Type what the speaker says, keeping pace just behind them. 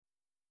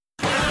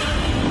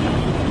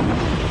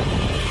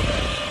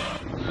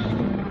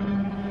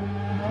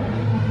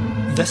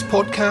This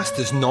podcast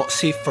is not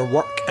safe for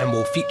work and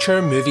will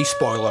feature movie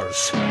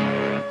spoilers.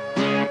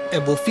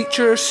 It will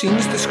feature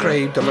scenes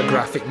described of a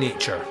graphic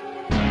nature.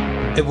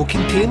 It will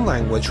contain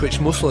language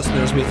which most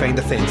listeners may find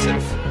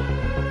offensive.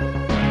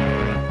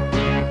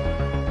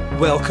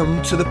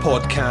 Welcome to the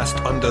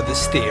podcast Under the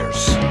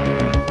Stairs.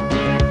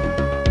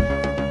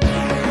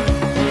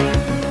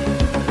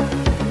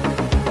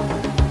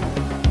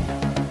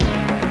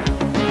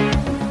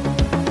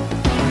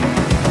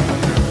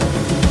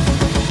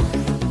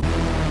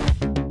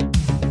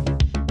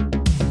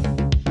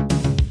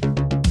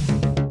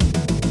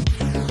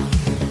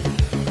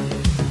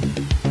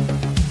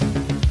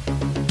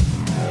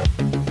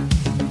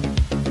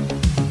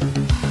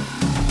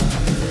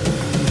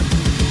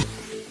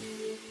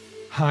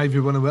 Hi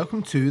everyone and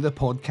welcome to the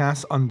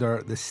podcast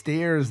Under the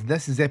Stairs.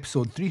 This is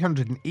episode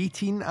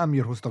 318. I'm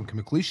your host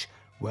Duncan McLeish.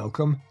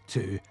 Welcome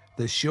to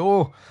the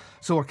show.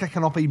 So we're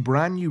kicking off a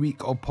brand new week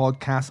of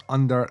podcast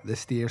Under the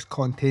Stairs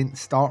content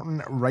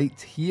starting right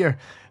here.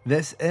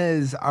 This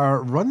is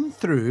our run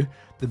through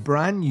the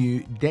brand new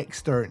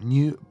Dexter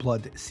New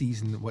Blood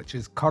season, which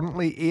is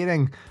currently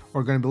airing.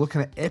 We're going to be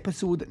looking at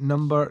episode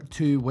number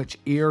 2, which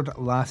aired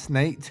last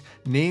night,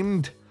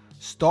 named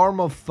Storm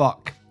of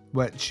Fuck,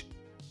 which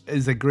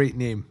is a great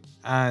name,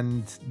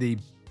 and they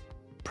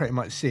pretty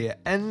much say it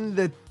in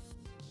the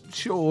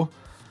show,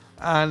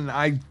 and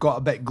I got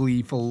a bit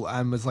gleeful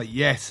and was like,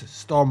 yes,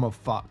 Storm of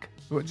Fuck,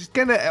 which is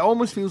kind of, it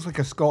almost feels like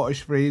a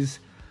Scottish phrase,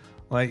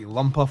 like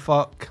lump of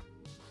fuck,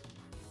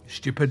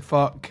 stupid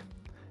fuck,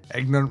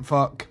 ignorant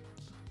fuck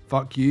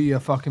you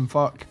fucking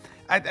fuck.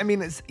 I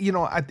mean, it's, you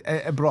know,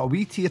 it brought a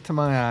wee tear to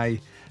my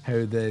eye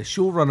how the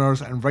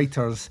showrunners and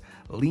writers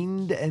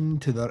leaned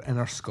into their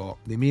inner Scot.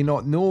 They may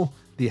not know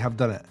they have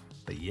done it,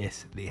 but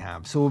yes, they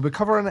have. So we'll be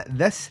covering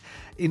this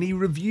in a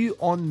review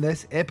on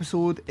this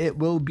episode. It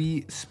will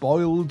be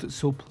spoiled,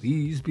 so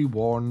please be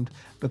warned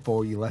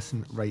before you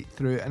listen right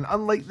through. And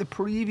unlike the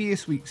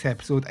previous week's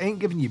episode, I ain't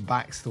giving you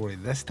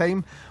backstory this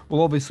time.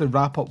 We'll obviously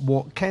wrap up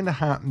what kind of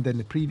happened in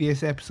the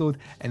previous episode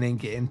and then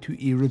get into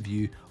a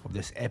review of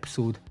this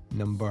episode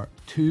number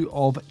 2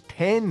 of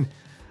 10.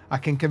 I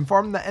can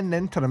confirm that in the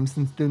interim,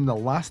 since doing the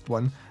last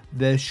one,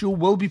 the show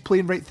will be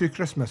playing right through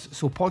Christmas,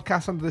 so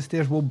Podcast Under the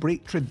Stairs will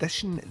break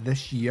tradition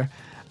this year,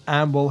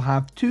 and we'll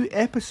have 2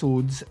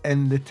 episodes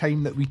in the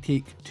time that we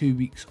take 2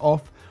 weeks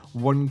off,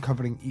 one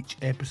covering each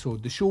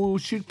episode. The show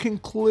should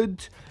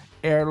conclude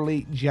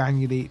early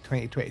January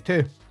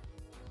 2022,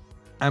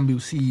 and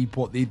we'll see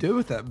what they do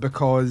with it,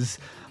 because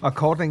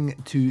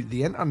according to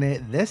the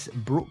internet, this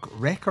broke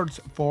records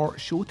for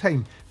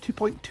Showtime.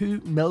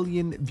 2.2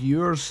 million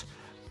viewers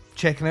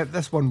checking out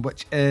this one,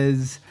 which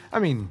is, I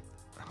mean,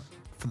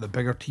 for the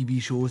bigger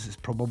TV shows, it's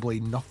probably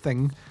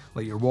nothing.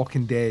 Like your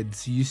Walking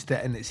Dead's used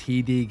to, in its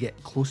heyday,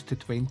 get close to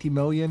 20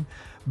 million.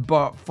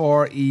 But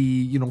for a,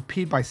 you know,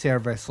 paid by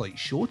service like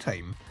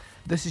Showtime,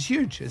 this is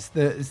huge. It's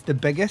the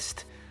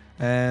biggest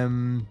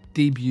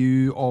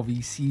debut of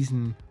a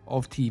season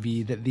of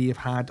TV that they have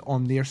had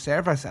on their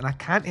service. And I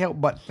can't help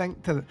but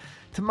think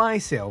to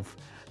myself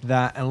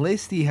that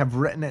unless they have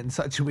written it in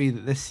such a way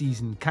that this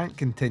season can't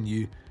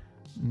continue,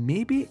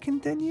 maybe it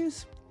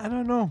continues. I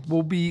don't know.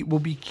 We'll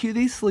be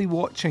curiously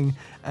watching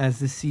as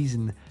the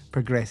season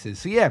progresses.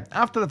 So yeah,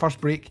 after the first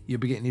break, you'll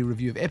be getting a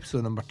review of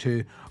episode number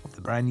 2 of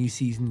the brand new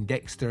season,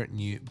 Dexter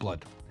New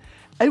Blood.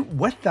 Out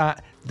with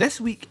that, this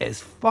week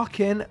is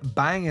fucking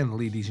banging,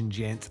 ladies and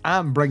gents.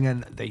 I'm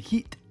bringing the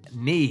heat,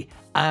 nay,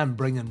 I'm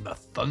bringing the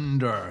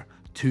thunder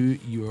to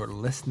your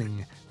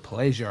listening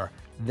pleasure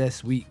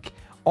this week.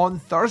 On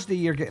Thursday,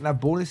 you're getting a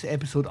bonus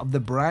episode of the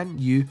brand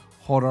new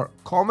horror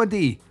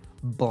comedy,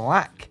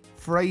 Black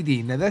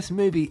Friday. Now this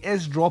movie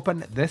is dropping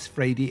this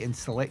Friday in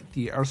select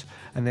theatres,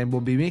 and then will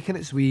be making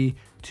its way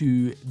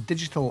to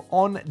digital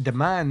on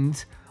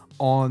demand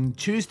on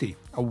Tuesday,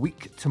 a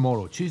week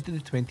tomorrow, Tuesday the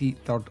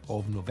 23rd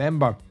of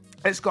November.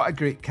 It's got a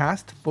great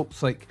cast,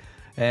 folks like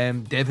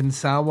Devon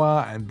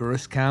Sawa and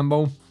Bruce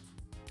Campbell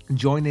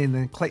joining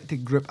an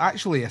eclectic group,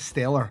 actually a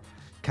stellar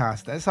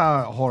cast. It's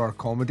a horror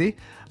comedy,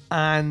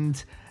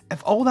 and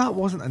if all that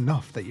wasn't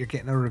enough that you're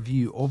getting a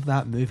review of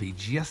that movie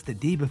just the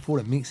day before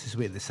it makes its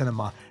way to the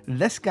cinema,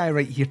 this guy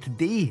right here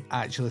today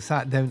actually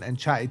sat down and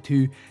chatted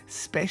to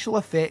special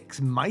effects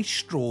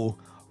maestro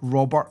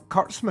Robert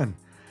Kurtzman.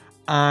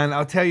 And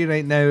I'll tell you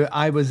right now,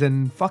 I was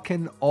in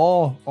fucking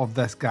awe of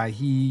this guy.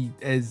 He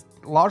is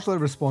largely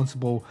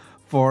responsible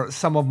for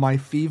some of my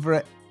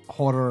favourite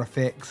horror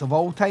effects of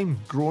all time,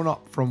 growing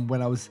up from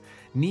when I was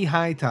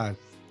knee-high to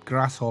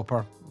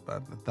grasshopper,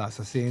 that's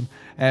a saying,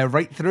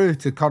 right through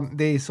to current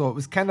day. So I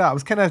was kind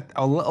of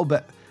a little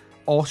bit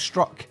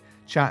awestruck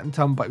chatting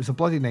to him, but he was a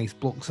bloody nice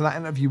bloke. So that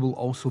interview will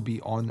also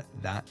be on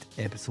that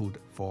episode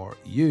for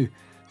you.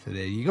 So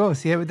there you go,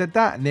 see how we did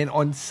that. And then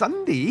on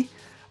Sunday,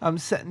 I'm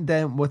sitting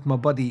down with my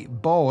buddy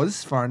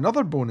Boz for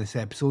another bonus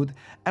episode,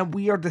 and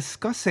we are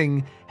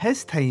discussing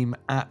his time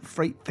at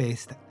Fright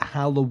Fest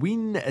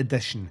Halloween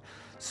edition.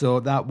 So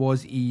that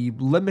was a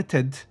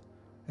limited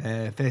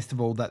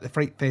festival that the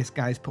Fright Fest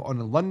guys put on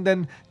in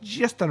London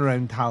just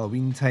around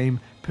Halloween time,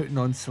 putting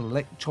on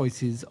select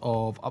choices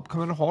of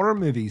upcoming horror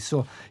movies.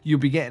 So you'll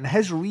be getting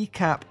his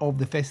recap of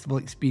the festival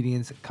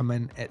experience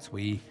coming its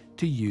way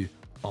to you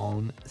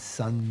on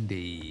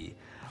Sunday.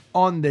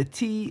 On the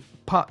T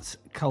Putz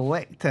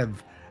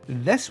Collective,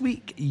 this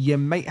week you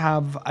might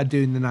have a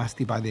Doing the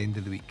Nasty by the end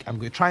of the week. I'm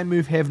going to try and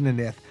move heaven and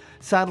earth.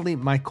 Sadly,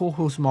 my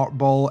co-host Mark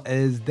Ball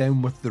is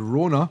down with the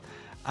Rona,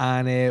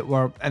 and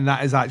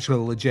that is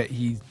actually legit.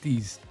 He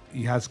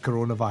has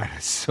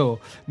coronavirus, so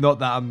not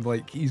that I'm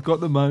like he's got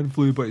the man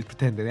flu, but he's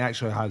pretending he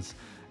actually has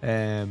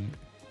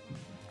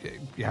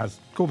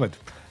COVID.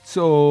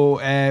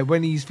 So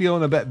when he's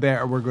feeling a bit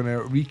better, we're going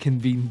to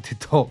reconvene to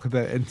talk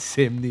about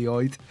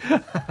Insomnioid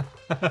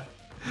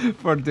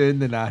for Doing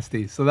the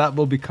Nasty. So that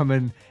will be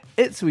coming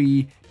its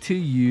way to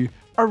you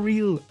a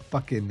real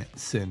fucking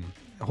soon.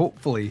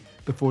 Hopefully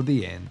before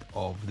the end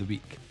of the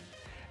week.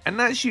 And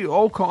that's you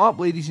all caught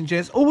up, ladies and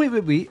gents. Oh,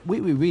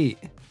 wait.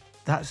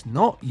 That's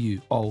not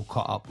you all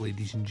caught up,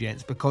 ladies and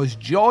gents, because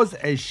Jaws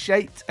is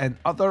shite and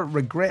other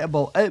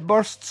regrettable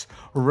outbursts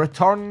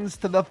returns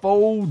to the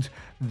fold.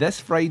 This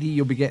Friday,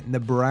 you'll be getting the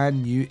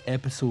brand new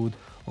episode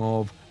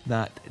of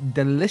that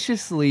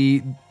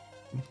deliciously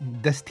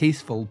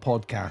distasteful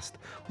podcast.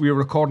 We're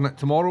recording it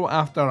tomorrow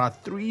after a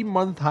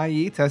 3-month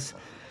hiatus,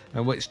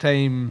 in which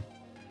time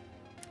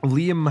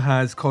Liam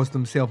has caused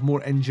himself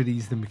more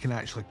injuries than we can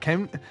actually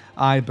count.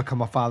 I've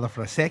become a father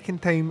for a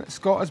second time,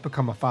 Scott has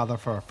become a father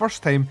for a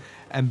first time,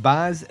 and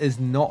Baz is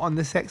not on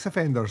the sex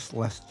offenders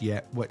list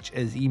yet, which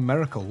is a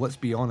miracle, let's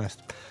be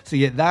honest. So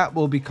yeah, that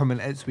will be coming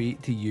its way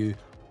to you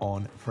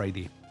on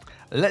Friday.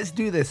 Let's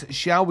do this,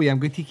 shall we? I'm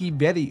going to take a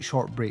very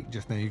short break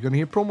just now. You're going to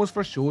hear promos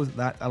for shows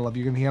that I love.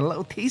 You're going to hear a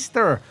little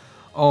taster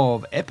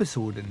of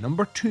episode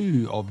number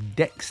 2 of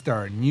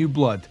Dexter New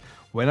Blood.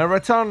 When I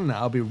return,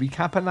 I'll be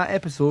recapping that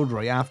episode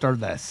right after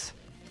this.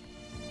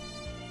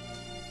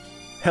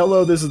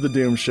 Hello, this is The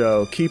Doom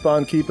Show. Keep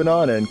on keeping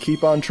on and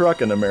keep on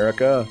trucking,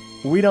 America.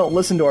 We don't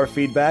listen to our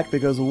feedback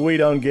because we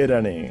don't get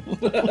any.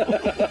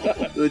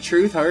 The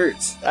truth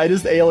hurts. I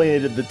just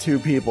alienated the 2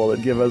 people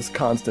that give us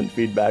constant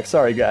feedback.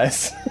 Sorry,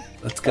 guys.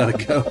 That's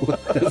gotta go.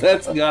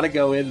 That's gotta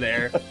go in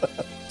there.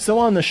 So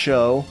on the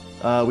show,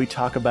 we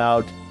talk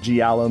about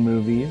giallo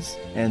movies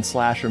and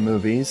slasher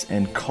movies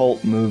and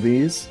cult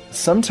movies.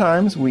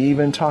 Sometimes we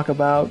even talk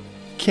about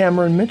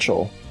Cameron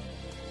Mitchell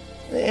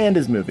and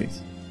his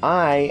movies.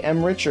 I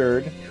am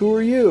Richard. Who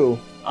are you?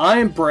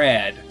 I'm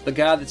Brad, the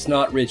guy that's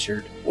not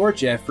Richard, or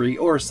Jeffrey,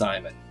 or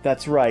Simon.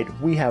 That's right,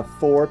 we have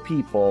 4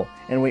 people,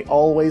 and we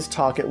always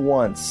talk at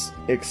once,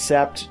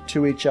 except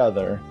to each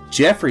other.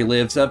 Jeffrey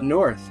lives up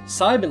north.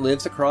 Simon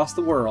lives across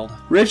the world.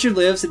 Richard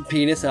lives in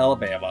Penis,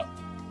 Alabama.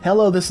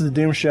 Hello, This is The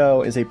Doom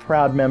Show is a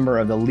proud member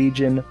of the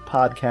Legion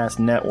Podcast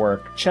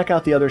Network. Check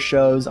out the other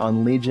shows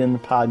on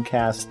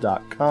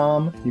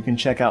legionpodcast.com. You can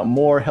check out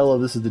more Hello,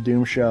 This is The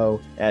Doom Show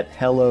at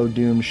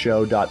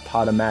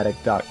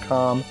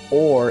hellodoomshow.podomatic.com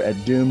or at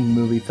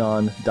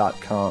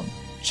doommoviethon.com.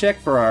 Check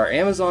for our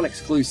Amazon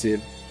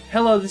exclusive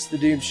Hello, This is The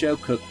Doom Show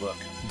cookbook.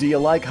 Do you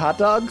like hot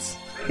dogs?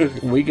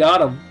 We got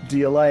them. Do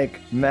you like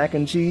mac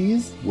and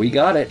cheese? We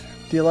got it.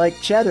 Do you like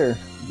cheddar?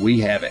 We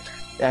have it.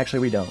 Actually,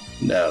 we don't.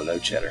 No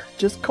cheddar.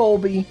 Just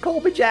Colby.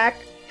 Colby Jack.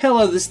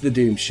 Hello, this is The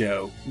Doom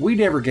Show. We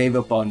never gave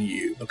up on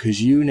you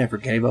because you never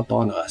gave up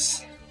on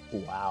us.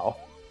 Wow.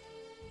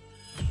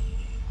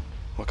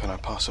 What can I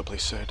possibly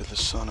say to the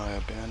son I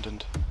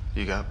abandoned?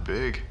 You got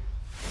big.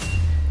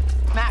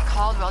 Matt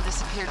Caldwell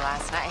disappeared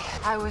last night.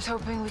 I was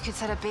hoping we could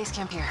set up base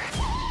camp here.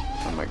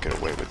 I might get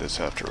away with this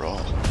after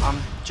all.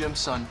 I'm Jim's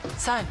son.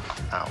 Son.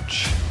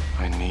 Ouch.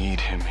 I need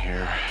him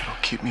here. He'll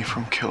keep me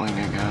from killing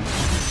again.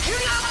 You're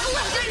not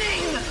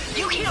listening!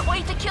 You can't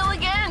wait to kill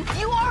again!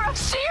 You are a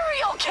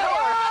serial killer!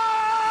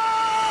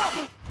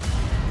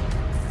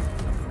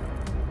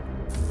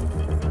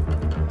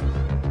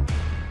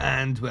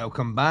 And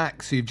welcome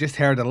back. So you've just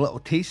heard a little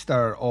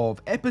taster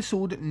of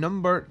episode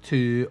number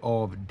 2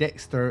 of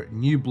Dexter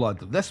New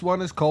Blood. This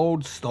one is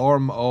called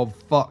Storm of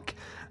Fuck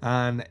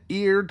and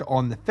aired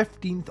on the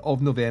 15th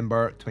of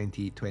November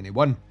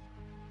 2021.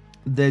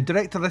 The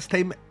director this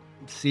time,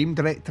 same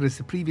director as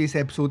the previous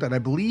episode, and I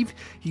believe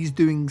he's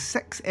doing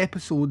 6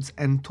 episodes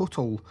in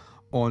total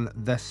on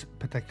this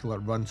particular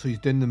run. So he's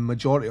doing the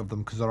majority of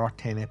them because there are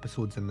 10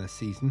 episodes in this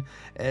season.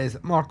 Is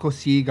Marco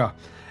Siega.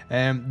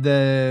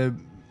 The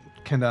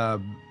kind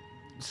of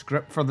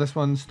script for this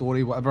one,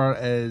 story, whatever,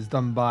 is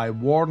done by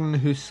Warren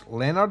Hoos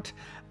Leonard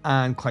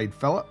and Clyde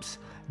Phillips,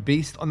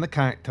 based on the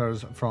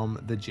characters from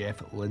the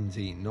Jeff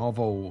Lindsay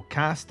novel.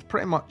 Cast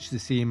pretty much the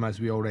same as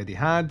we already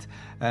had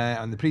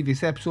on the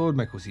previous episode: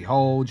 Michael C.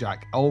 Hall,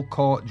 Jack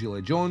Alcott,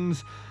 Julia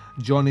Jones,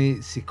 Johnny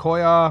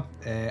Sequoia,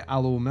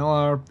 Aloe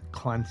Miller,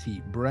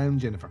 Clancy Brown,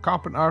 Jennifer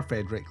Carpenter,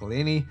 Frederick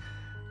Laney,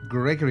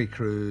 Gregory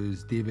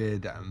Cruz,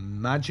 David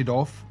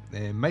Majidoff,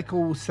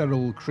 Michael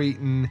Cyril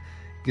Creighton,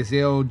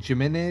 Gazelle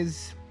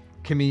Jimenez,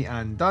 Kimmy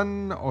Ann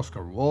Dunn,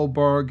 Oscar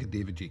Wahlberg,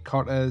 David J.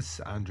 Curtis,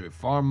 Andrew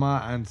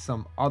Pharma, and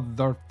some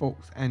other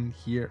folks in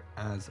here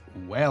as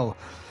well.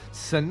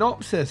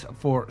 Synopsis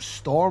for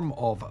Storm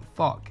of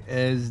Fuck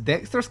is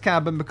Dexter's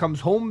cabin becomes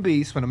home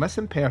base when a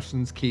missing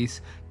persons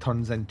case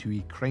turns into a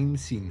crime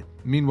scene.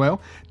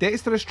 Meanwhile,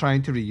 Dexter is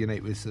trying to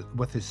reunite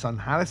with his son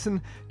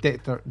Harrison.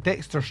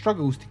 Dexter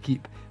struggles to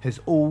keep his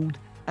old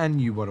and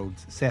new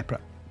worlds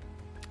separate.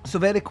 So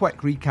very quick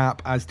recap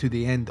as to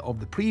the end of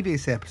the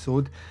previous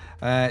episode.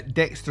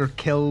 Dexter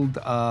killed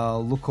a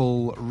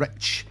local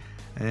rich,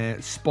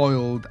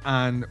 spoiled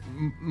and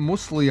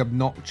mostly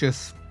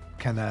obnoxious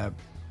kind of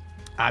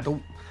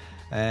adult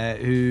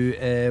who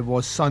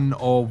was son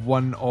of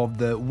one of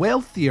the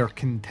wealthier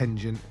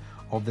contingent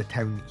of the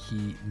town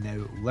he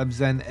now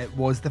lives in. It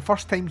was the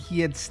first time he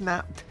had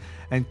snapped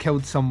and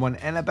killed someone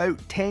in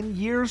about 10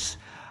 years.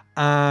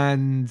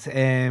 And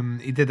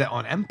he did it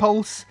on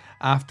impulse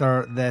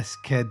after this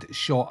kid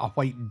shot a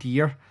white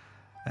deer,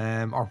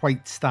 or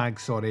white stag,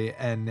 sorry,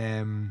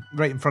 and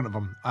right in front of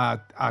him. A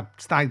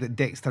stag that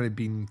Dexter had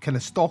been kind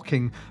of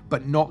stalking,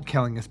 but not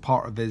killing as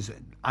part of his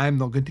I'm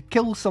not going to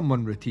kill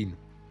someone routine.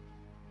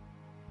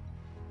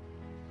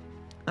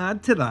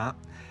 Add to that,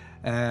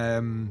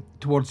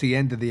 towards the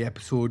end of the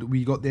episode,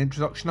 we got the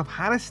introduction of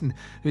Harrison,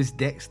 who is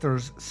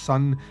Dexter's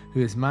son,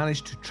 who has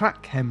managed to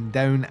track him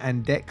down,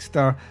 and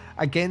Dexter,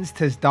 against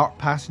his dark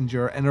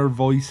passenger Inner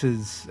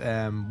Voice's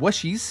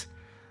wishes,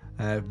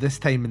 this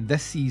time in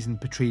this season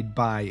portrayed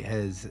by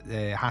his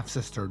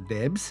half-sister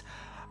Debs,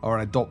 or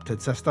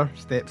adopted sister,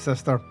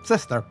 stepsister,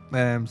 sister.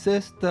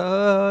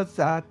 Sisters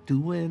are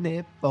doing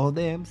it for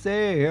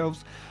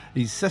themselves.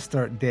 His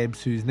sister,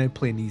 Debs, who's now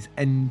playing his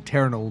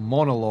internal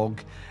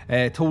monologue,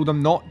 told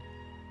him not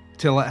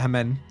to let him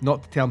in,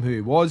 not to tell him who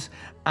he was,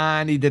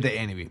 and he did it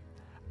anyway.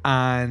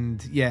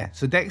 And yeah,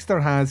 so Dexter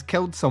has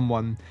killed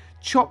someone,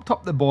 chopped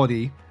up the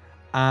body,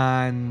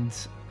 and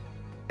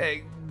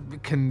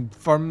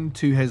confirmed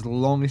to his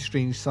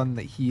long-estranged son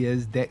that he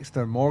is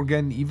Dexter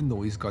Morgan, even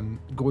though he's going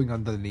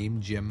under the name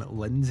Jim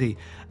Lindsay.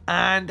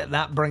 And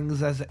that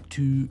brings us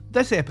to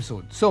this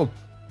episode. So,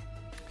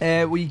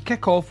 we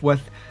kick off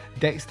with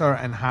Dexter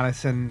and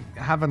Harrison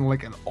having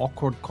like an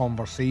awkward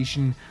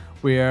conversation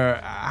where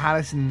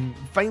Harrison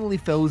finally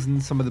fills in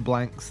some of the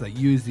blanks that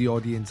you as the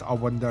audience are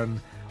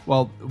wondering,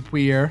 well,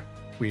 where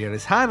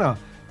is Hannah,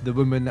 the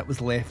woman that was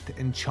left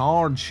in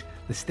charge,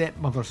 the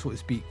stepmother, so to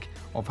speak,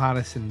 of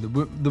Harrison,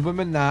 the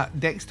woman that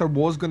Dexter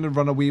was going to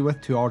run away with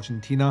to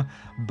Argentina,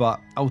 but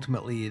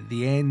ultimately at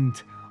the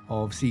end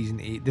of season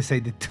 8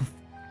 decided to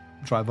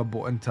drive a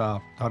boat into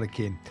a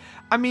hurricane.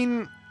 I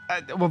mean,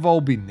 we've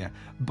all been there,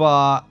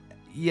 but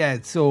yeah,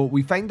 so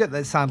we find out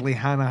that sadly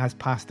Hannah has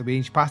passed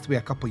away. She passed away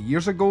a couple of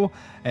years ago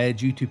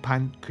due to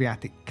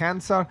pancreatic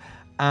cancer,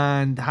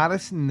 and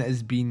Harrison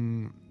has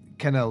been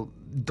kind of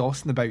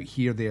dossing about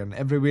here, there and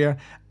everywhere,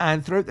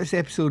 and throughout this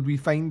episode we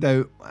find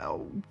out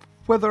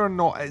whether or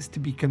not it's to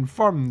be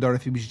confirmed or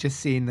if he was just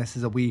saying this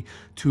as a way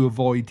to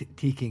avoid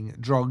taking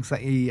drugs,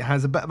 that he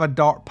has a bit of a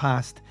dark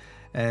past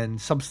in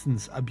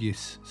substance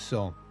abuse.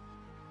 So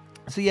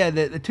yeah,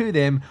 the two of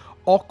them,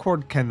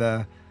 awkward kind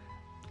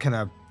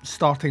of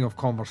starting of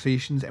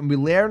conversations, and we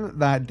learn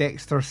that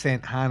Dexter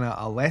sent Hannah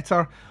a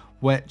letter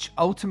which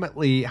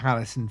ultimately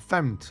Harrison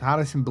found. So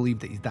Harrison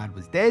believed that his dad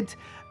was dead,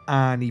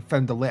 and he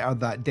found a letter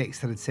that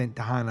Dexter had sent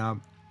to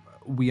Hannah,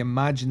 we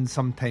imagine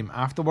sometime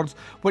afterwards,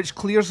 which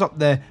clears up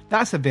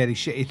that's a very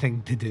shitty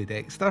thing to do,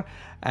 Dexter.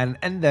 And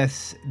in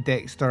this,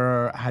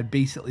 Dexter had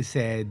basically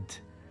said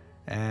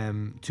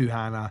to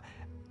Hannah,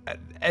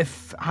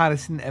 if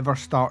Harrison ever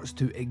starts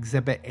to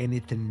exhibit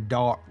anything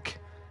dark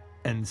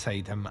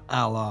inside him,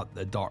 a la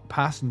the dark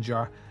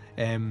passenger,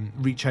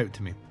 reach out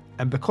to me.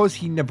 And because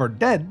he never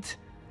did,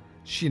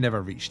 she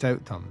never reached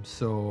out to him.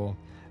 So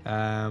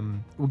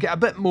we'll get a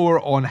bit more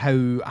on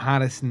how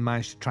Harrison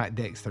managed to track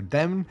Dexter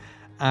down,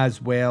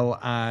 as well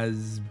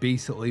as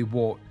basically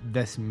what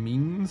this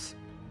means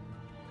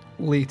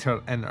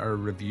later in our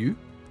review.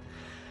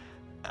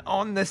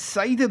 On the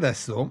side of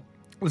this though,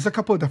 there's a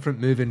couple of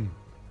different moving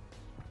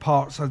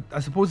parts.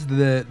 I suppose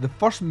the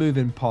first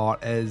moving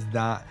part is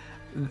that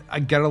a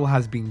girl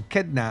has been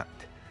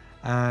kidnapped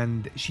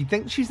and she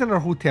thinks she's in her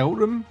hotel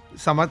room.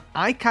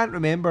 I can't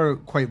remember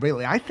quite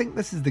rightly. I think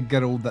this is the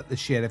girl that the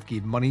sheriff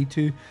gave money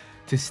to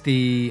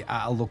stay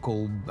at a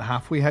local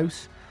halfway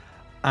house.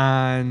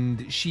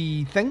 And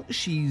she thinks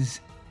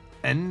she's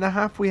in the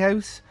halfway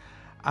house,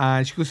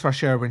 and she goes for a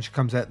shower. When she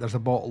comes out, there's a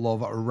bottle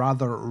of a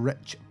rather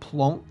rich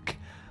plonk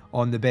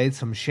on the bed,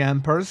 some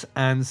champers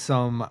and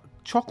some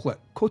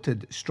chocolate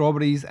coated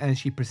strawberries, and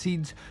she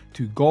proceeds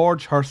to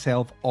gorge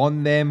herself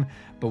on them.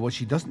 But what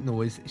she doesn't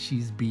know is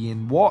she's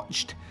being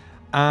watched,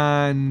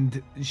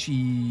 and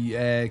she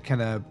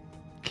kind of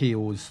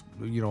KOs,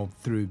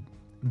 through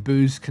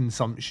booze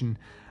consumption.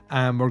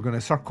 And we're going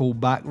to circle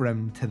back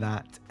round to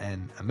that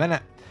in a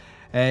minute.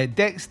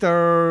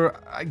 Dexter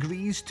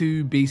agrees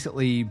to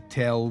basically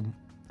tell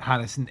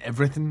Harrison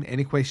everything,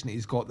 any question that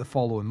he's got the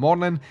following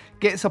morning.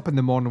 Gets up in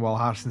the morning while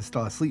Harrison's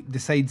still asleep,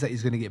 decides that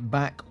he's going to get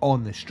back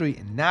on the straight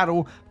and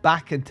narrow,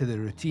 back into the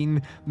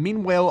routine.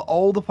 Meanwhile,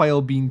 all the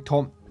while being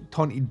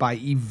taunted by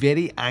a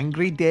very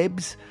angry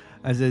Debs,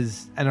 as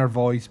his inner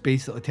voice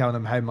basically telling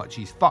him how much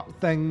he's fucked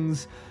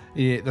things.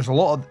 There's a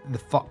lot of the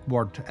fuck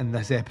word in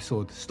this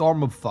episode,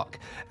 storm of fuck.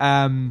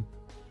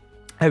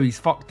 How he's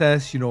fucked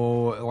this,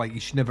 like he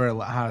should never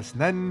let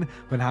Harrison in.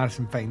 When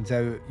Harrison finds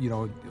out,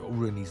 it'll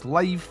ruin his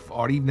life.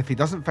 Or even if he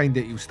doesn't find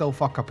it, he'll still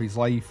fuck up his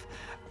life.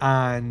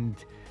 And,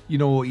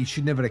 he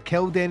should never have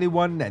killed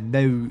anyone. And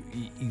now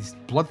he's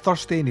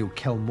bloodthirsty and he'll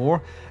kill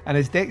more. And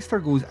as Dexter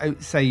goes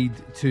outside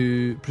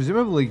to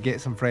presumably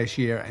get some fresh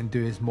air and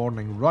do his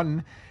morning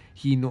run,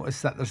 he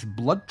noticed that there's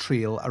blood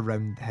trail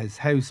around his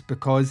house,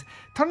 because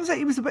turns out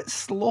he was a bit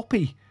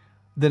sloppy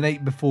the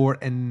night before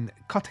in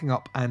cutting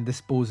up and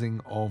disposing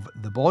of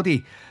the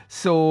body.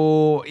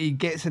 So he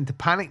gets into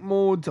panic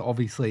mode.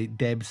 Obviously,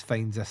 Debs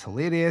finds this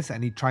hilarious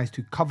and he tries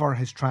to cover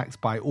his tracks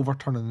by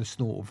overturning the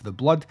snow over the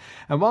blood.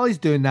 And while he's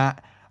doing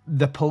that,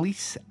 the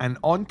police and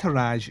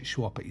entourage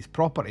show up at his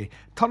property.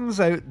 Turns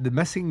out the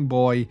missing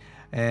boy,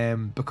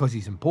 because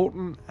he's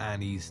important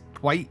and he's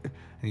white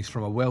and he's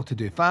from a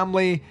well-to-do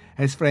family,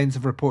 his friends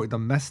have reported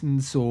him missing,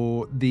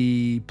 so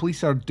the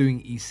police are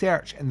doing a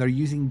search and they're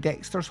using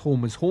Dexter's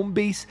home as home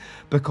base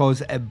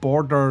because it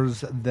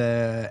borders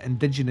the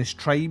indigenous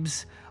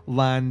tribes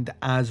land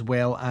as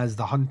well as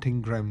the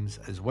hunting grounds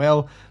as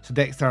well. So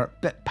Dexter, a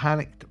bit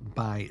panicked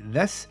by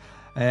this,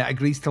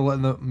 agrees to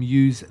let them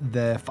use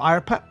the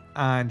fire pit,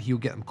 and he'll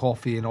get them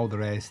coffee and all the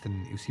rest,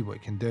 and he'll see what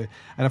he can do.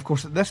 And of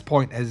course, at this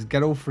point, his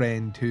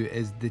girlfriend, who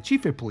is the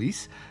chief of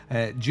police,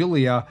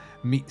 Julia,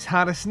 meets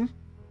Harrison.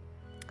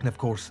 And of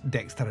course,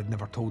 Dexter had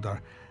never told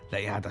her that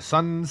he had a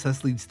son, so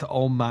this leads to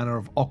all manner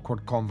of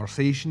awkward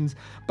conversations.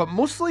 But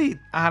mostly,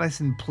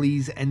 Harrison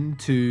plays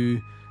into,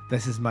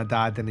 this is my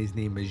dad and his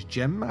name is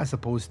Jim, as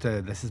opposed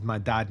to, this is my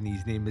dad and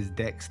his name is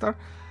Dexter.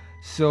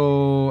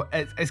 So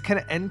it's kind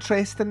of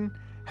interesting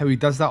how he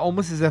does that,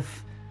 almost as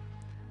if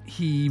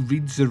he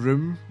reads the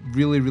room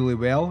really, really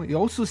well. He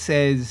also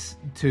says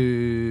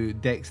to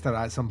Dexter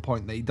at some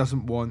point that he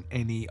doesn't want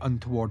any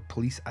untoward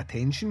police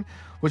attention,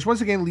 which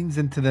once again leans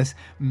into this,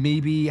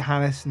 maybe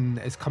Harrison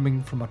is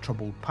coming from a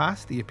troubled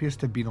past. He appears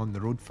to have been on the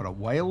road for a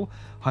while,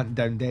 hunting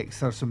down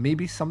Dexter, so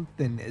maybe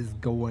something is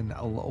going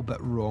a little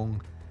bit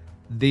wrong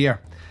there.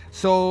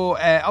 So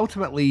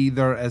ultimately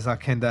there is a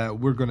kind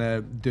of, we're going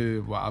to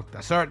do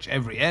a search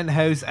every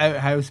in-house,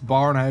 outhouse,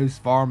 barn house,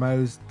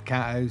 farmhouse,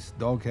 cat house,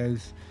 dog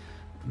house,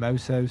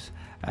 mouse house.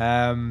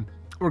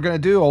 We're going to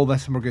do all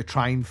this and we're going to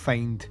try and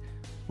find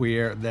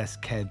where this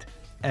kid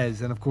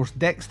is. And of course,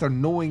 Dexter,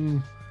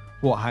 knowing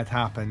what had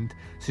happened,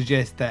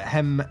 suggests that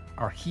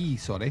he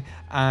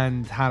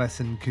and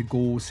Harrison could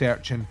go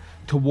searching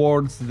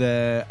towards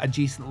the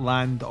adjacent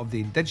land of the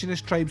indigenous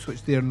tribes,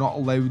 which they're not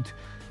allowed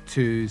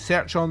to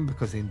search on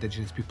because the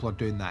indigenous people are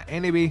doing that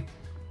anyway.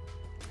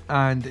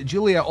 And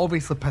Julia,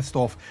 obviously pissed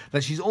off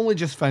that she's only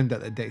just found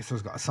out that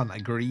Dexter's got a son,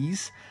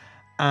 agrees.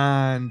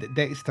 And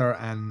Dexter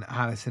and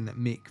Harrison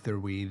make their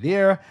way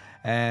there.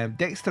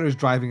 Dexter is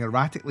driving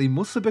erratically,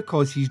 mostly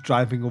because he's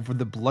driving over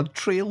the blood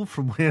trail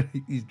from where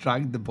he's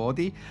dragged the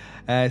body.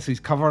 So he's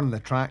covering the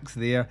tracks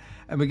there.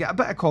 And we get a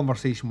bit of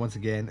conversation once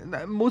again,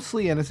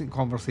 mostly innocent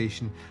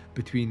conversation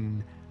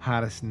between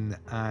Harrison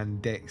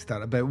and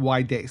Dexter about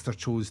why Dexter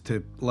chose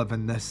to live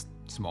in this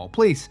small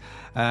place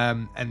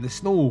in the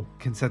snow,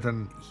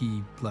 considering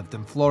he lived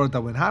in Florida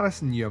when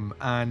Harrison knew him.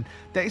 And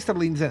Dexter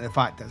leans into the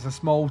fact that it's a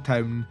small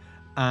town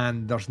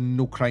and there's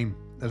no crime.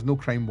 There's no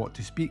crime what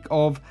to speak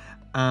of,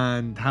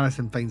 and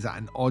Harrison finds that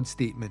an odd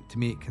statement to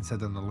make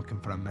considering they're looking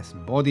for a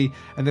missing body.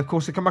 And of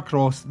course they come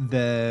across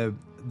the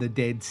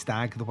dead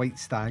stag, the white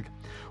stag,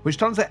 which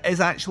turns out is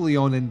actually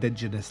on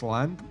indigenous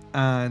land.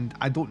 And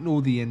I don't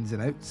know the ins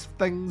and outs of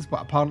things,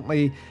 but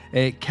apparently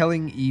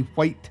killing a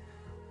white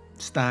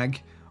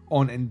stag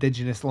on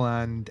indigenous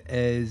land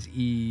is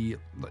a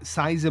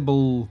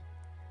sizable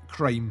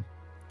crime.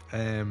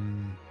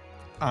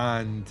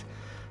 And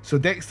so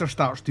Dexter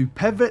starts to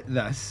pivot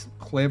this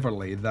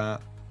cleverly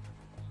that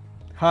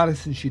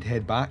Harrison should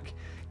head back,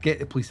 get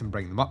the police and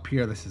bring them up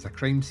here. This is a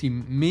crime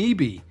scene.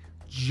 Maybe,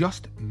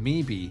 just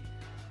maybe,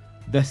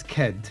 this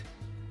kid,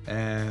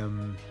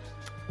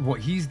 what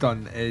he's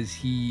done is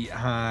he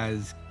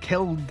has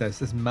killed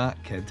this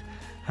Matt kid,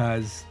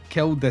 has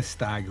killed this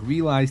stag,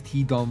 realised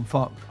he done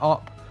fucked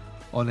up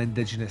on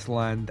indigenous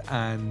land,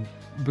 and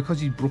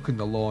because he's broken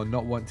the law and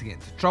not wanting to get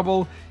into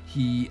trouble,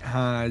 he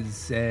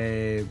has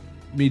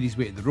made his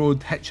way to the road,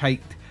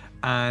 hitchhiked,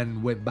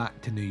 and went back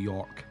to New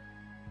York.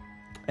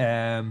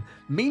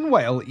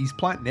 Meanwhile, he's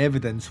planting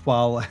evidence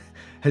while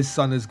his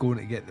son is going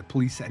to get the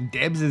police, and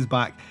Debs is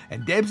back,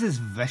 and Debs is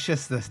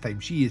vicious this time.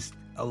 She is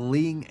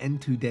laying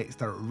into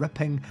Dexter,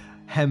 ripping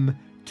him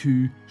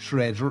to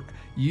shreds,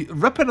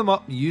 ripping him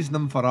up, using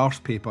him for arse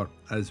paper,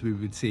 as we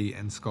would say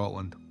in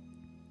Scotland.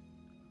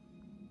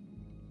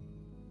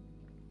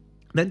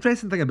 The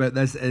interesting thing about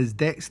this is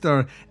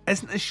Dexter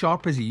isn't as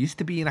sharp as he used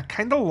to be, and I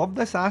kind of love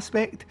this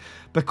aspect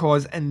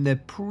because in the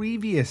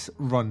previous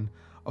run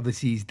of the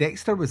series,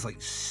 Dexter was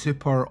like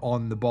super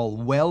on the ball,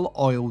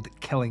 well-oiled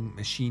killing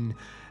machine,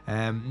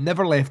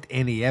 never left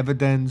any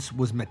evidence,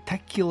 was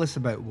meticulous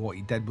about what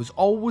he did, was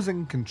always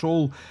in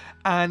control,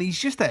 and he's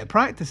just out of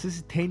practice. This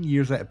is 10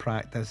 years out of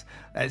practice.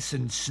 It's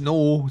in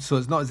snow, so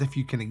it's not as if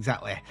you can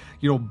exactly,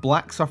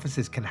 black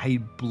surfaces can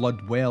hide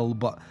blood well,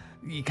 but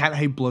you can't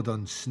hide blood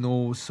on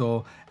snow,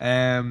 so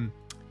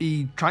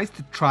he tries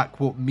to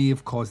track what may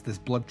have caused this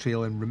blood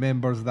trail and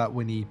remembers that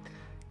when he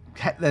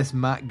hit this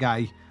Matt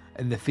guy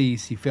in the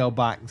face, he fell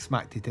back and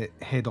smacked his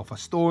head off a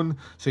stone,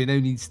 so he now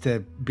needs to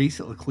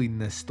basically clean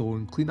this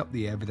stone, clean up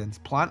the evidence,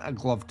 plant a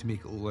glove to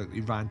make it look like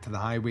he ran to the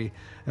highway.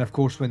 And of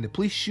course, when the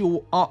police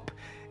show up,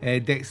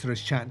 Dexter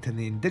is chatting to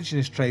the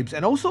indigenous tribes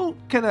and also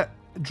kind of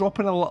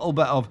dropping a little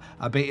bit of,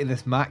 I bet you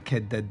this Matt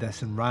kid did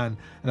this and ran,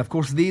 and of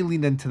course they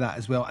lean into that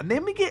as well. And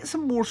then we get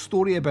some more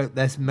story about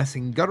this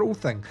missing girl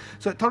thing.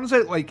 So it turns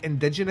out like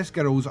indigenous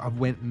girls have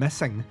went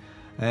missing,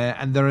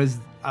 and there is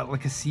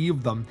like a sea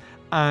of them,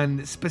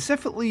 and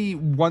specifically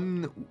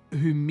one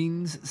who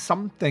means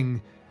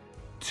something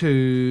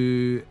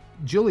to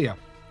Julia.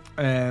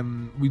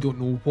 We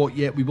don't know what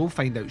yet, we will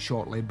find out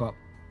shortly, but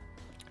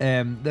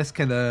this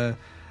kind of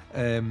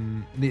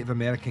Native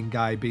American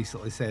guy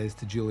basically says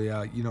to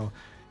Julia,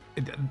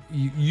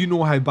 you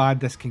know how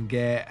bad this can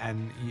get,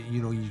 and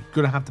you're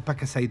gonna have to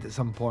pick a side at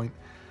some point.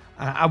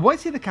 I want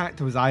to say the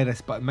character was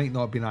Iris, but it might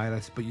not have been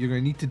Iris, but you're gonna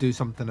need to do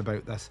something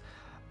about this.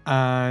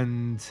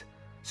 And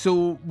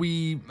so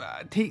we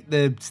take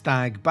the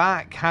stag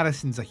back.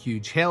 Harrison's a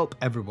huge help,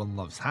 everyone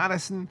loves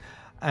Harrison,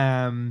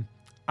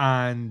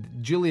 and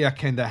Julia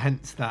kind of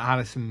hints that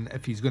Harrison,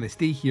 if he's going to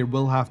stay here,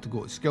 will have to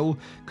go to school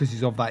because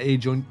he's of that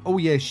age. Oh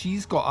yeah,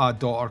 she's got a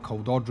daughter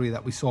called Audrey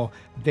that we saw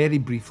very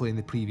briefly in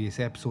the previous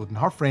episode, and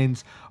her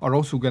friends are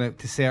also going out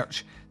to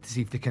search to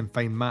see if they can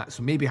find Matt,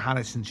 so maybe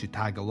Harrison should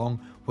tag along,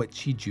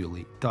 which he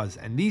duly does.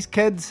 And these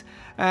kids,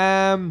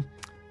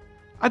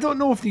 I don't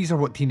know if these are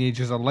what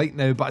teenagers are like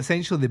now, but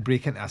essentially they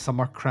break into a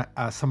summer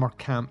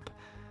camp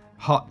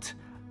hut,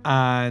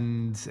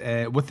 and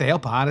with the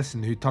help of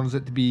Harrison, who turns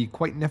out to be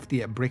quite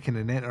nifty at breaking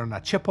and entering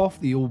a chip off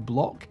the old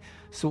block,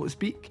 so to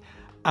speak.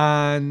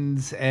 And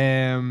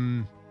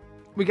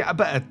we get a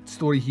bit of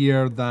story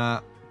here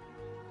that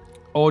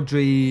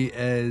Audrey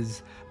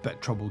is a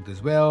bit troubled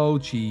as well.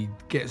 She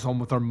gets on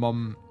with her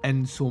mum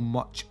in so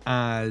much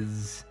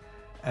as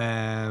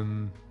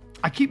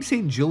I keep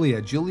saying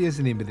Julia. Julia is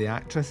the name of the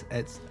actress.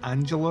 It's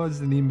Angela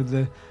is the name of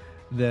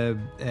the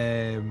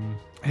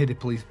head of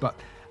police, but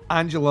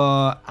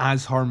Angela,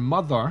 as her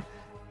mother,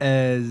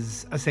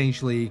 is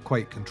essentially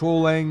quite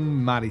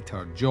controlling, married to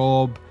her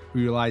job.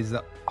 We realise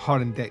that her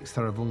and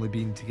Dexter have only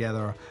been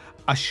together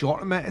a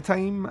short amount of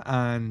time,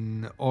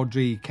 and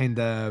Audrey kind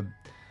of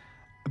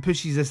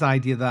pushes this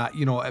idea that,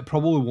 it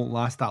probably won't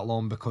last that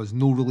long because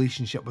no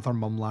relationship with her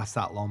mum lasts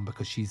that long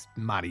because she's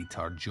married to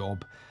her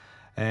job.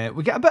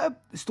 We get a bit of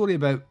story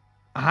about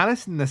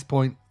Harrison at this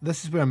point.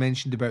 This is where I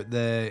mentioned about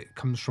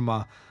comes from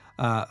a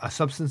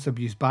substance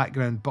abuse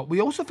background, but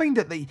we also find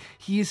out that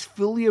he is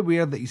fully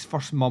aware that his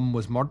first mum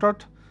was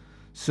murdered.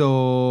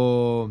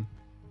 So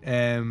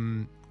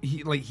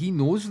he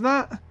knows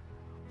that,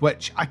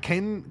 which I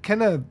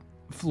kind of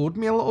floored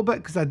me a little bit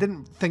because I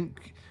didn't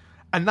think,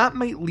 and that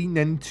might lean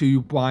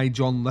into why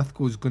John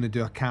Lithgow is going to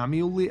do a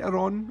cameo later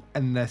on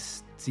in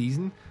this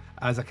season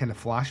as a kind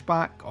of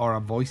flashback or a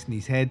voice in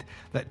his head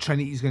that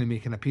Trinity's going to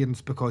make an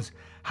appearance, because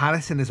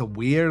Harrison is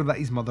aware that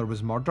his mother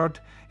was murdered.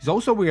 He's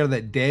also aware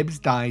that Debs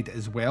died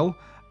as well,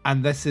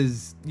 and this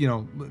is,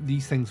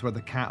 these things were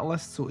the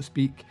catalyst, so to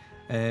speak,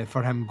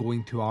 for him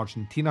going to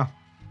Argentina.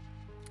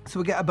 So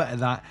we get a bit of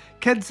that.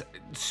 Kids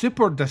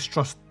super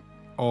distrust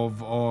of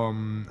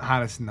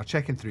Harrison. They're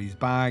checking through his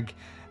bag,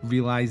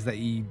 realise that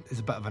he is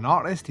a bit of an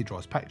artist, he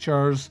draws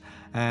pictures,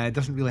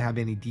 doesn't really have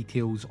any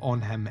details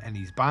on him in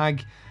his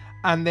bag.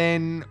 And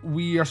then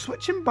we are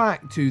switching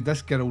back to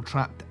this girl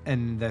trapped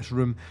in this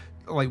room,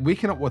 like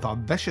waking up with a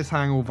vicious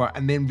hangover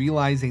and then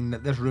realising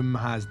that this room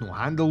has no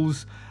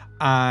handles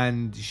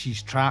and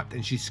she's trapped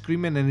and she's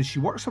screaming. And as she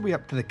works her way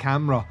up to the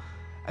camera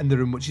in the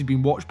room, which has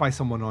been watched by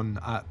someone on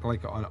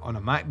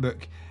a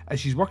MacBook,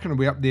 as she's working her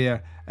way up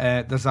there,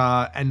 there's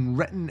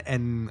written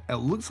in, it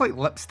looks like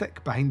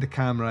lipstick behind the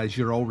camera, as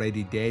 "You're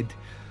already dead."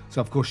 So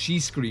of course she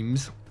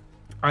screams,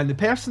 and the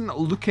person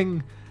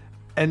looking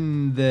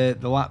in the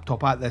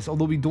laptop at this,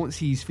 although we don't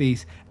see his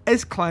face,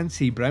 is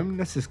Clancy Brown.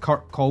 This is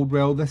Kirk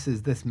Caldwell. This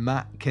is this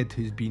Matt kid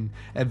who's been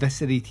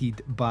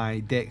eviscerated by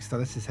Dexter.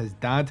 This is his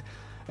dad.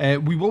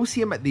 We will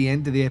see him at the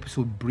end of the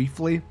episode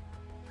briefly,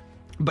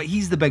 but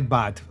he's the big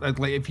bad.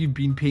 Like, if you've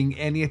been paying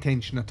any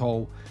attention at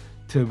all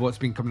to what's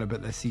been coming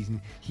about this season,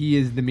 he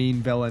is the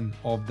main villain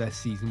of this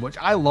season, which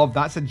I love.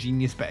 That's a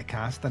genius bit of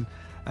casting.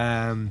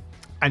 And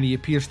he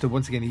appears to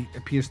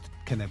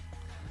kind of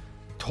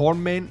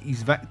torment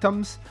his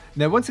victims.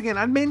 Now, once again,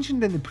 I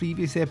mentioned in the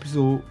previous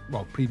episode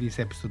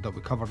that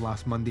we covered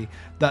last Monday,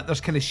 that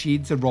there's kind of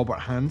shades of Robert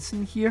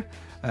Hansen here.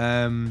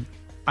 And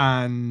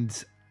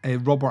and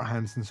Robert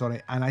Hansen,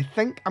 sorry. And I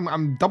think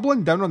I'm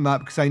doubling down on that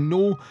because I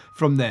know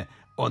from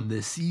on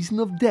the season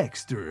of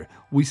Dexter,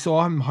 we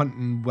saw him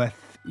hunting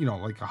with,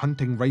 like a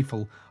hunting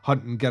rifle,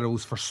 hunting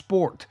girls for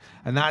sport.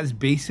 And that is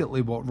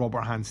basically what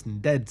Robert Hansen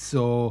did.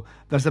 So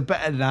there's a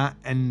bit of that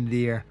in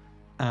there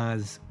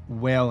as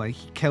well. Like,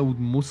 he killed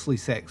mostly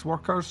sex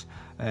workers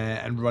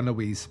and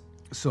runaways.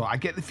 So I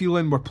get the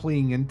feeling we're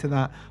playing into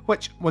that,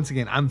 which, once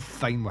again, I'm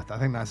fine with. I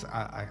think that's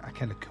a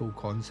kind of cool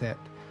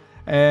concept.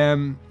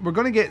 We're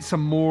going to get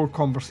some more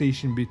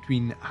conversation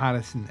between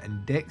Harrison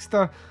and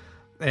Dexter.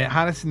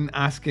 Harrison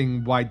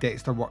asking why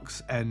Dexter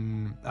works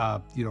in,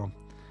 a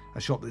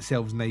shop that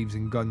sells knives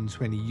and guns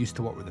when he used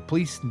to work with the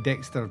police. And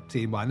Dexter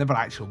saying, well, I never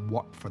actually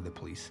worked for the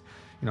police.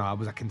 I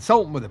was a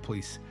consultant with the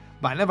police,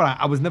 but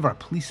I was never a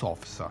police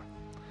officer.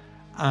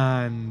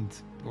 And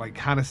like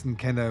Harrison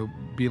kind of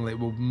being like,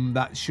 well,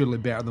 that's surely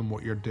better than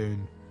what you're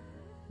doing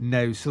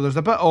now. So there's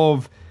a bit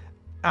of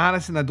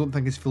Harrison, I don't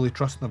think, is fully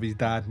trusting of his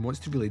dad and wants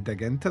to really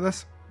dig into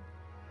this.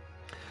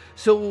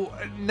 So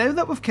now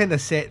that we've kind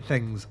of set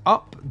things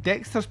up,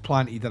 Dexter's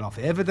planted enough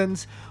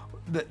evidence.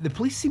 The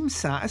police seem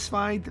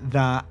satisfied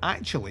that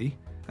actually,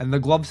 and the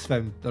gloves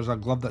found, there's a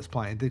glove that's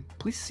planted. The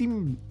police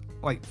seem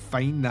like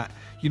fine that,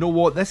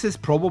 this is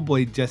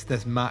probably just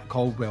this Matt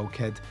Caldwell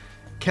kid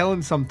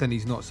killing something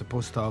he's not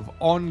supposed to have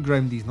on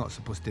ground he's not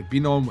supposed to have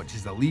been on, which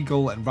is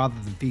illegal, and rather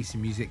than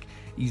facing music,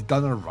 he's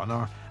done a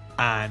runner,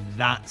 and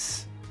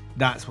that's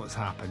what's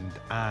happened,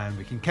 and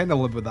we can kind of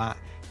live with that.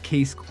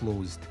 Case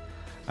closed.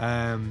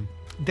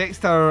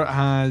 Dexter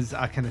has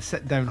a kind of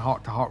sit down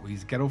heart to heart with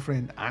his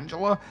girlfriend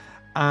Angela,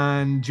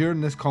 and during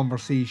this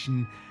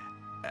conversation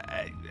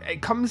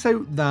it comes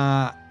out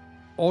that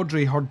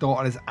Audrey, her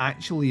daughter, is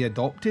actually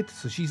adopted,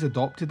 so she's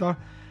adopted her,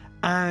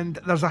 and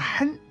there's a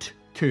hint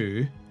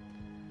to,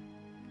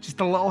 just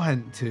a little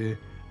hint to,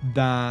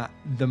 that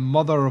the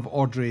mother of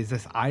Audrey is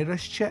this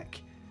Irish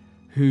chick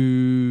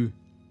who,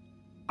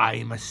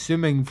 I'm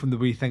assuming from the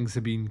way things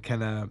have been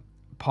kind of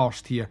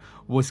parsed here,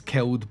 was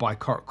killed by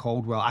Kurt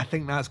Caldwell. I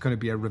think that's going to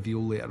be a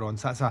reveal later on.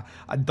 So that's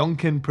a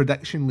Duncan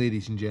prediction,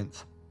 ladies and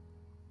gents.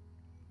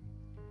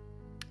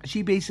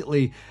 She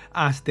basically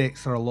asked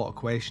Dexter a lot of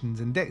questions,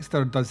 and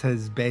Dexter does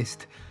his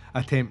best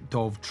attempt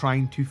of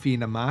trying to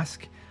feign a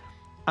mask.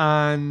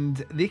 And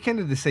they kind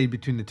of decide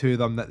between the two of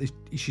them that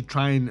they should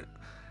try and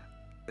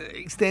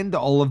extend the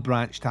olive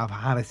branch to have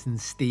Harrison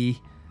stay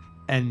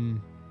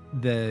in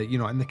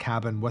the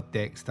cabin with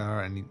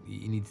Dexter, and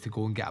he needs to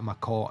go and get him a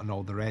cot and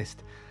all the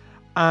rest.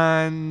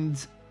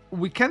 And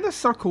we kind of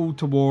circle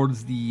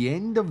towards the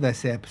end of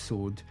this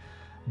episode,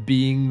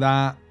 being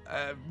that,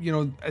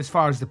 as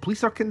far as the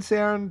police are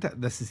concerned,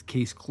 this is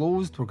case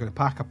closed. We're going to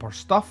pack up our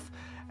stuff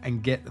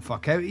and get the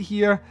fuck out of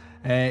here.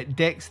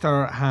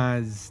 Dexter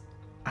has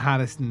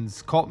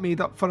Harrison's cot made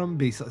up for him,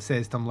 basically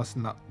says to him,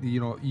 listen,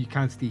 you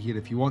can't stay here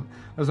if you want.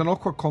 There's an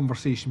awkward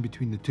conversation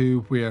between the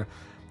two where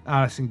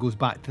Harrison goes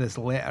back to this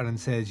letter and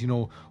says,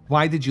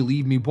 why did you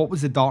leave me? What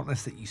was the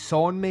darkness that you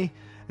saw in me?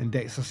 And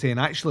Dexter saying,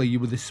 actually, you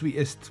were the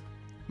sweetest,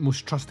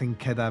 most trusting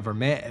kid I ever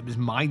met. It was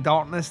my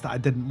darkness that I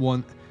didn't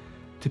want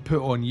to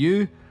put on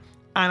you.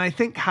 And I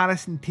think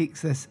Harrison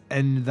takes this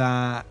in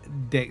that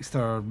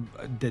Dexter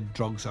did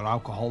drugs or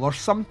alcohol or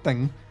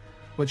something,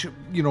 which,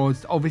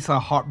 is obviously a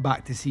hark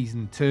back to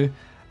season 2.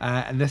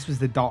 And this was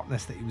the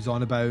darkness that he was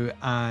on about.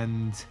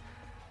 And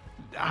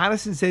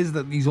Harrison says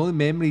that his only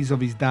memories of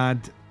his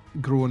dad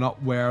growing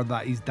up were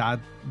that his dad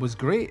was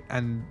great,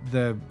 and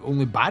the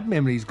only bad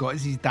memory he's got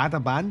is his dad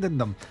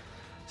abandoned him.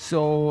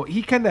 So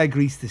he kind of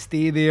agrees to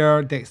stay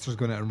there. Dexter's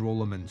going to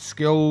enroll him in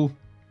school.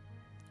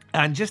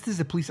 And just as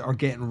the police are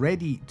getting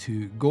ready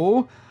to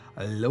go,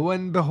 lo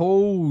and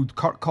behold,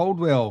 Kurt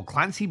Caldwell,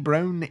 Clancy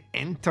Brown,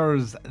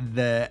 enters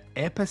the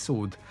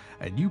episode.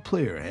 A new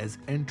player has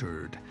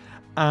entered.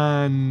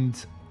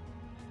 And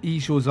he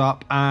shows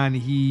up, and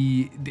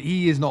he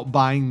is not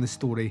buying the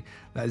story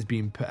that is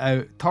being put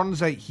out.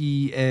 Turns out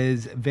he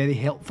is very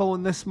helpful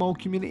in this small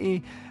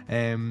community,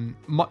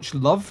 much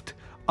loved,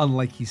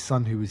 unlike his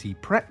son who was a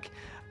prick,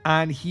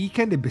 and he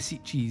kind of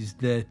beseeches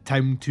the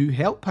town to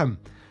help him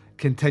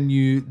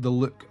continue the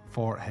look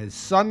for his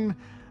son.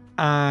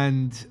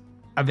 And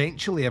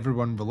eventually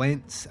everyone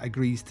relents,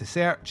 agrees to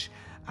search,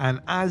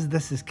 and as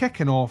this is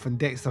kicking off and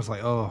Dexter's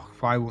like, oh,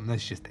 why won't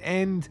this just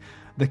end?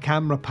 The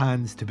camera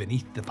pans to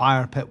beneath the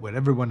fire pit where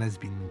everyone has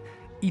been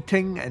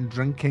eating and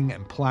drinking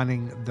and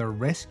planning their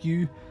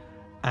rescue,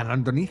 and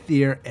underneath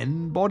there,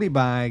 in body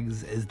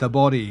bags, is the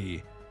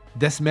body,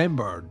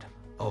 dismembered,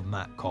 of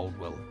Matt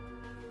Caldwell.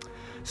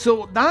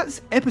 So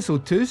that's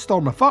episode 2,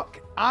 Storm of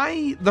Fuck.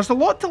 There's a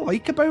lot to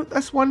like about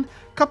this one.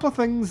 A couple of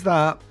things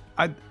that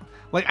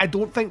I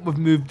don't think we've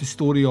moved the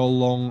story all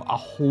along a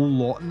whole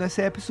lot in this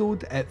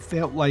episode. It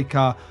felt like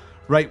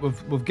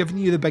we've given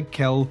you the big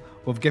kill,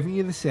 we've given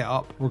you the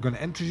setup, we're going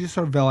to introduce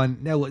our villain,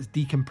 now let's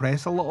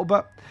decompress a little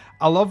bit.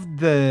 I love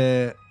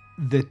the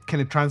the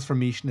kind of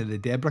transformation of the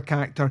Deborah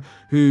character,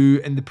 who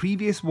in the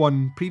previous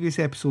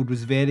episode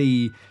was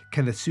very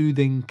kind of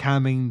soothing,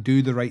 calming,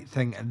 do the right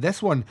thing. And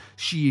this one,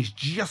 she is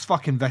just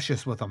fucking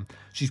vicious with him.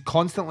 She's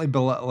constantly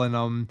belittling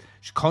him.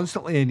 She's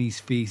constantly in his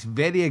face,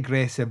 very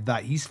aggressive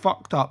that he's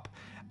fucked up.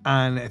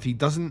 And if he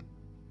doesn't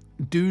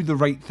do the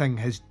right thing,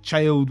 his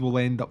child will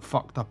end up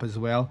fucked up as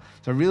well.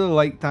 So I really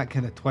like that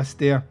kind of twist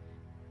there.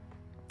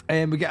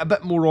 And we get a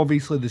bit more,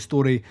 obviously, the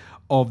story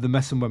of the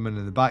missing women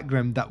in the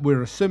background that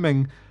we're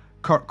assuming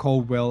Kurt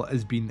Caldwell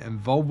has been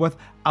involved with.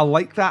 I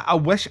like that. I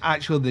wish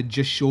actually they'd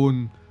just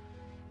shown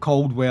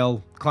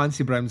Caldwell,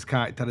 Clancy Brown's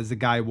character, as the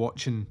guy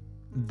watching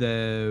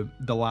the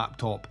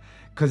laptop,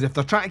 because if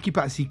they're trying to keep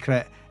it a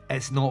secret,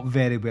 it's not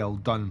very well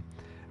done.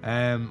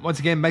 Once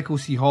again, Michael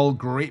C. Hall,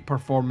 great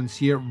performance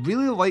here.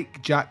 Really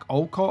like Jack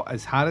Alcott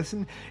as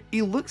Harrison.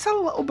 He looks a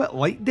little bit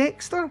like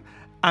Dexter,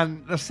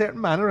 and there's certain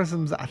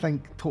mannerisms that I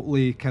think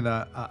totally kind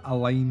of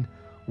align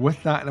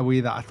with that in a way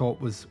that I thought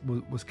was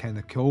kind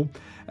of cool.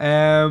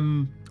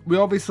 We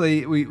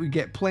obviously we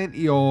get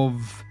plenty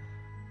of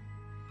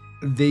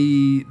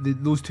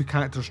those two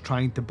characters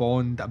trying to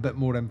bond, a bit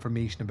more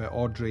information about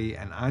Audrey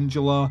and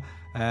Angela,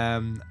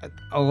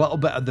 a little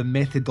bit of the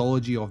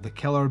methodology of the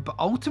killer, but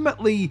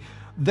ultimately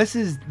this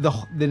is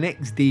the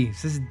next day.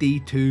 This is day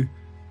 2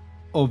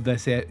 of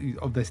this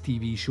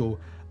TV show,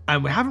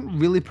 and we haven't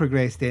really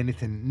progressed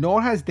anything,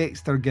 nor has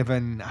Dexter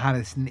given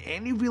Harrison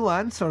any real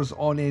answers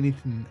on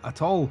anything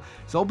at all.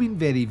 It's all been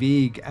very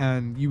vague,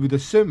 and you would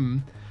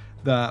assume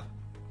that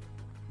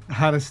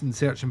Harrison,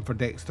 searching for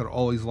Dexter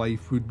all his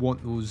life,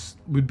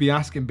 would be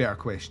asking better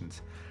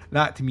questions.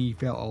 That to me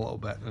felt a little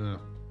bit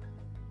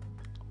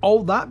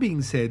All that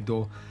being said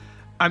though,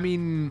 I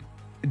mean,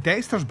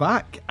 Dexter's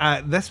back.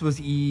 This was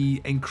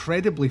an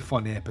incredibly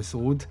fun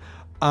episode.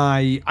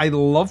 I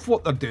love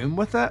what they're doing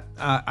with it.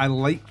 I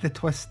like the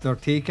twist they're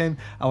taking.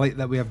 I like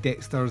that we have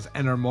Dexter's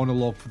inner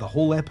monologue for the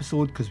whole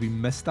episode, because we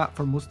missed that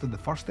for most of the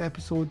first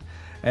episode.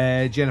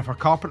 Jennifer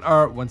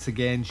Carpenter, once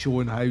again,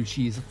 showing how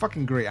she's a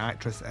fucking great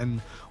actress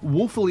and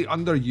woefully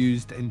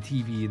underused in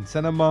TV and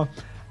cinema.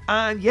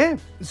 And yeah,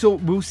 so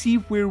we'll see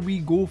where we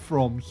go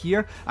from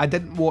here. I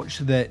didn't watch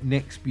the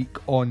next week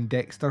on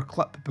Dexter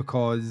clip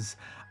because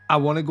I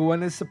want to go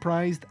in as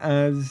surprised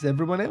as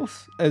everyone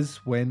else is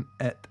when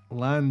it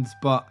lands.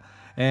 But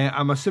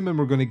I'm assuming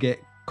we're going to get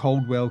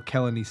Caldwell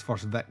killing his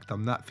first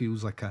victim. That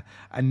feels like an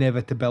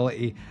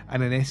inevitability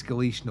and an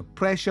escalation of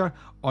pressure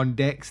on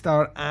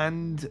Dexter,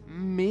 and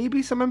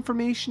maybe some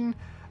information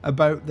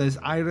about this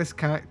Iris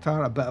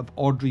character, a bit of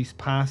Audrey's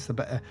past, a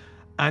bit of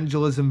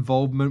Angela's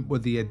involvement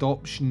with the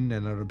adoption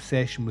and her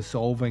obsession with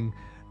solving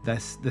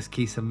this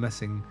case of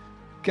missing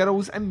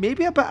girls, and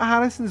maybe a bit of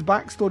Harrison's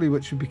backstory,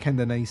 which would be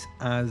kind of nice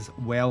as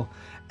well.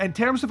 In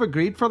terms of a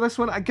grade for this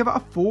one, I give it a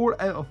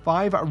 4 out of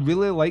 5. I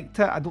really liked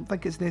it. I don't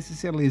think it's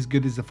necessarily as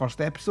good as the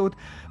first episode,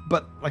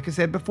 but like I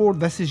said before,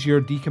 this is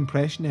your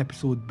decompression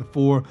episode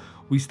before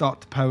we start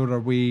to power our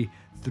way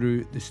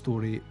through the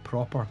story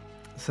proper.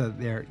 So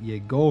there you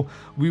go.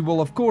 We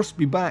will of course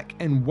be back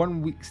in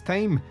 1 week's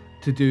time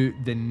to do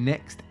the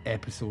next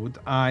episode.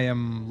 I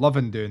am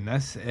loving doing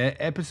this.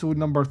 Episode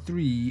number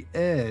 3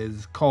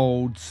 is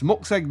called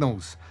Smoke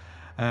Signals,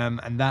 and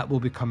that will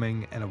be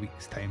coming in a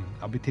week's time.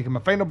 I'll be taking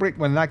my final break.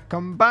 When I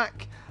come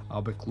back,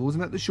 I'll be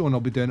closing out the show, and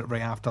I'll be doing it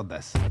right after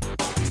this.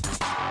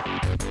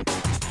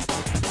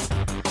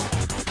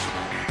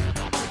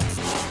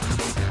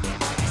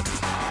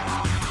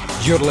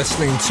 You're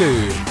listening to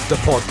the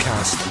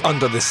podcast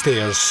Under the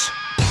Stairs.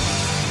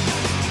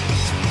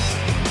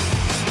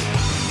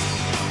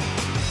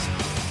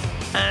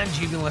 And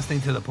you've been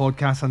listening to the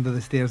podcast Under the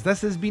Stairs.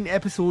 This has been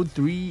episode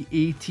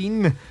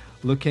 318,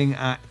 looking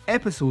at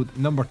episode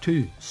number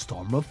 2,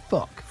 Storm of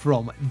Fuck,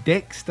 from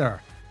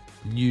Dexter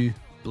New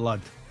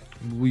Blood.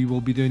 We will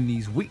be doing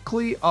these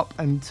weekly up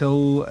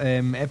until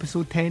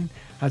episode 10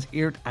 has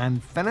aired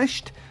and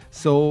finished.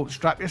 So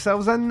strap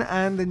yourselves in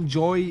and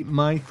enjoy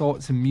my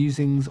thoughts and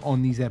musings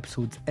on these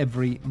episodes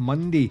every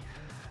Monday.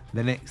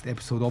 The next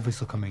episode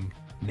obviously coming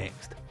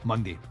next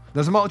Monday.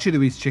 There's a multitude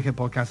of ways to check out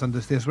Podcast Under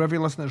the Stairs. Wherever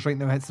you're listening to us right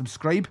now, hit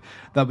subscribe.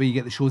 That way you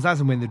get the shows as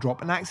and when they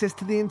drop, and access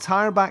to the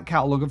entire back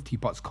catalogue of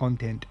Teapot's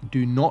content.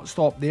 Do not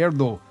stop there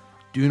though.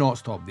 Do not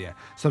stop there.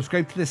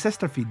 Subscribe to the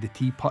sister feed, the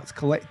Teapots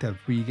Collective,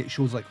 where you get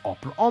shows like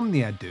Opera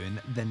Omnia, Doing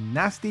the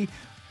Nasty,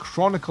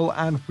 Chronicle,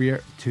 and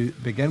Where to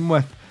Begin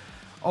With.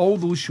 All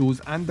those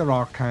shows and their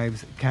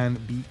archives can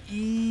be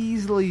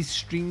easily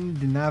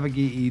streamed,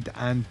 navigated,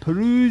 and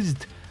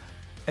perused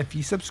if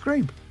you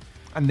subscribe.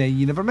 And then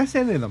you never miss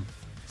any of them.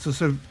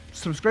 So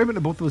subscribing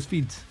to both those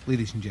feeds,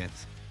 ladies and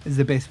gents, is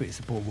the best way to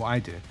support what I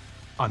do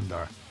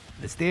under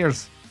the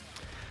stairs.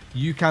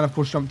 You can, of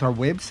course, jump to our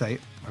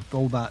website. If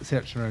all that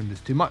searching around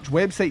is too much.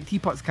 Website,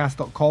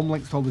 teapotscast.com.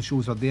 Links to all the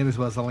shows are there, as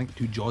well as a link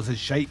to Jaws'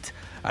 Shite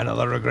and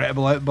Other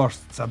Regrettable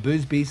Outbursts, a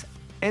booze-based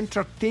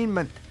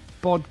entertainment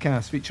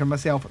podcast featuring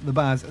myself, the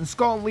Baz, and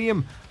Scott and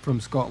Liam from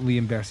Scott and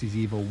Liam vs.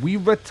 Evil. We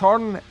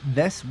return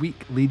this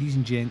week, ladies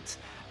and gents,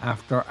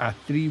 after a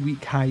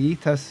 3-week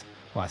hiatus.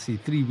 Well, I say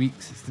 3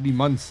 weeks, it's 3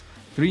 months.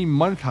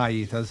 3-month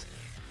hiatus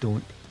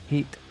Don't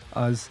Hate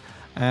Us,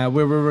 where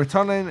we're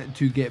returning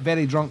to get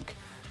very drunk,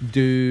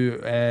 do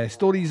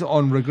stories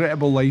on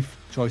regrettable life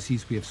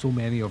choices. We have so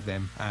many of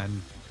them,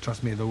 and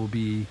trust me, there will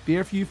be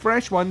a few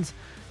fresh ones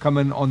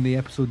coming on the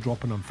episode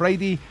dropping on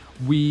Friday.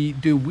 We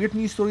do weird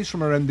news stories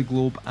from around the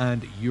globe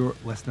and your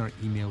listener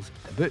emails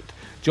to boot.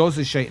 Jaws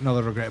is Shite and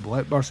Other Regrettable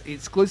Outbursts,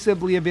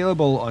 exclusively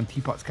available on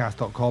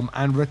teapotscast.com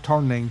and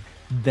returning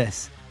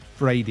this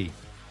Friday.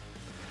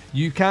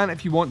 You can,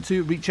 if you want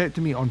to, reach out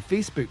to me on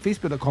Facebook,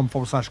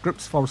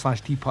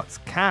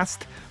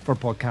 facebook.com/groups/teapotscast for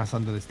Podcasts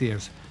Under the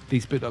Stairs,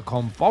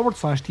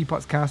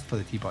 facebook.com/teapotscast for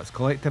the Teapots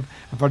Collective,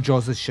 and for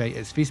Jaws is Shite,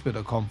 it's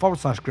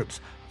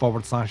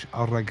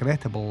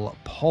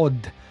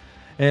facebook.com/groups/regrettablepod.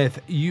 If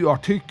you are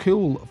too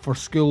cool for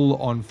school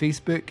on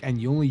Facebook and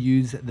you only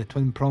use the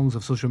twin prongs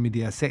of social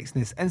media,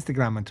 Sexiness,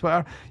 Instagram and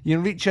Twitter, you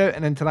can reach out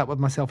and interact with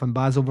myself and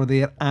Baz over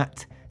there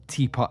at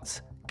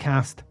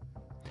teapotscast.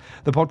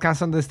 The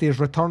Podcast Under the Stairs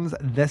returns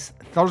this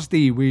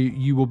Thursday, where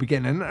you will be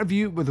getting an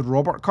interview with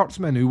Robert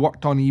Kurtzman, who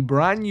worked on a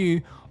brand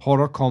new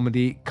horror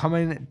comedy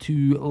coming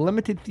to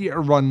limited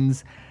theatre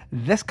runs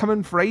this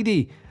coming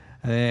Friday.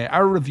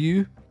 Our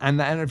review and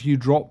the interview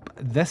drop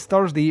this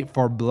Thursday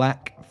for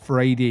Black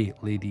Friday,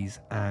 ladies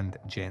and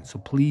gents. So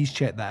please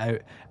check that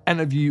out.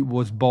 Interview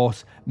was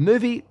boss.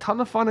 Movie, ton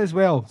of fun as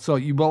well. So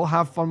you will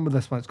have fun with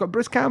this one. It's got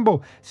Bruce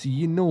Campbell, so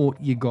you know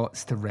you got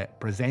to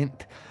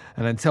represent.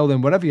 And until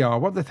then, wherever you are,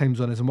 what the time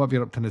zone is, and whatever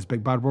you're up to in this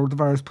big bad world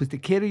of ours, please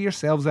take care of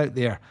yourselves out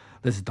there.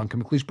 This is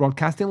Duncan McLeish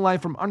broadcasting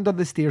live from Under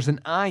the Stairs,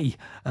 and I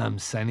am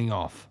signing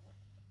off.